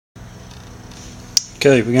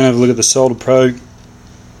Okay, we're going to have a look at the Solder Pro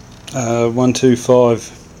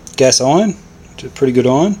 125 gas iron, which is a pretty good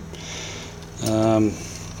iron.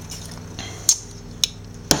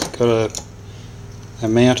 Got a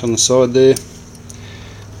mount on the side there.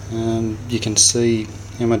 You can see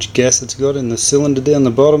how much gas it's got in the cylinder down the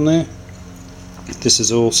bottom there. This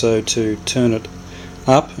is also to turn it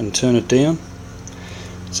up and turn it down.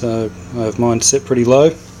 So I have mine set pretty low.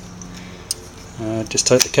 Just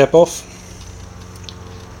take the cap off.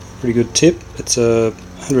 Pretty good tip. It's a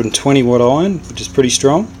 120 watt iron, which is pretty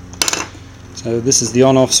strong. So this is the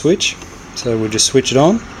on-off switch. So we'll just switch it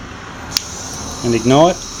on and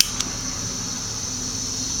ignite.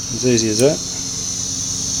 As easy as that.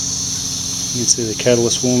 You can see the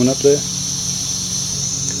catalyst warming up there.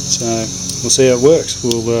 So we'll see how it works.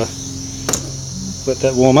 We'll let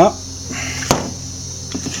that warm up.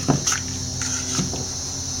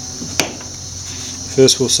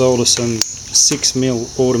 First we'll solder some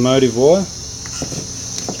 6mm automotive wire.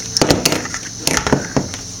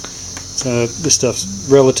 So this stuff's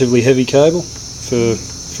relatively heavy cable for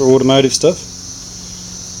automotive stuff.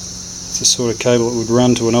 It's the sort of cable that would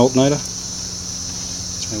run to an alternator.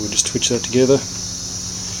 So we'll just twitch that together.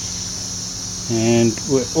 And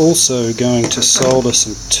we're also going to solder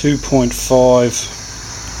some 2.5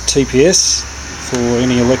 TPS for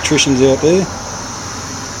any electricians out there.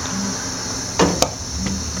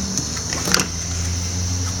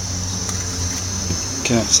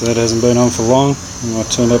 Okay, so that hasn't been on for long. I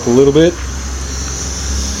might turn it up a little bit.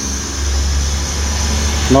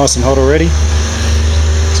 Nice and hot already.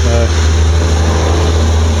 So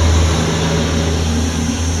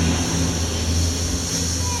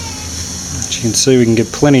as you can see, we can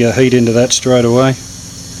get plenty of heat into that straight away.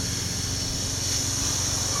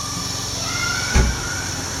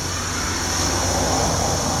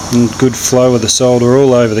 And good flow of the solder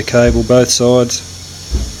all over the cable, both sides.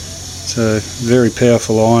 So very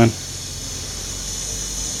powerful iron.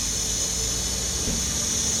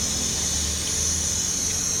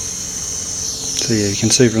 So yeah, you can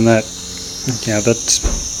see from that, that's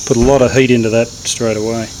put a lot of heat into that straight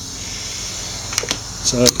away.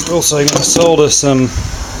 So we're also going to solder some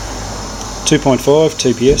 2.5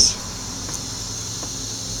 TPS.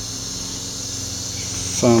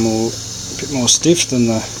 Far more, a bit more stiff than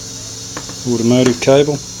the automotive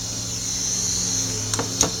cable.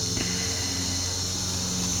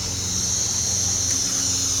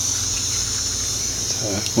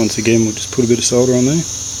 So once again, we'll just put a bit of solder on there.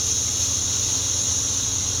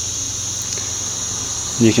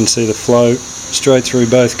 And you can see the flow straight through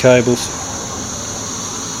both cables.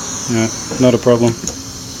 Not a problem.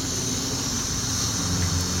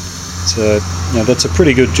 So that's a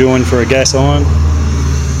pretty good join for a gas iron.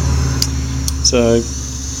 So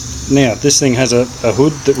now this thing has a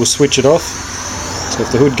hood that will switch it off. So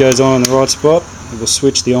if the hood goes on in the right spot, it will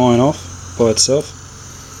switch the iron off by itself.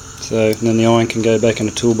 So then the iron can go back in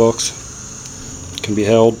a toolbox. It can be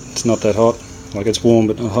held. It's not that hot. Like, it's warm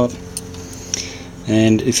but not hot.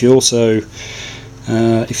 And if you also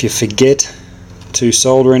if you forget to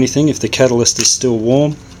solder anything, if the catalyst is still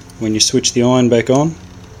warm, when you switch the iron back on,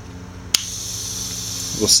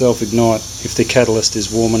 it will self-ignite if the catalyst is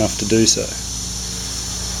warm enough to do so.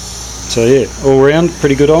 So yeah, all round,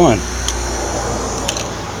 pretty good iron.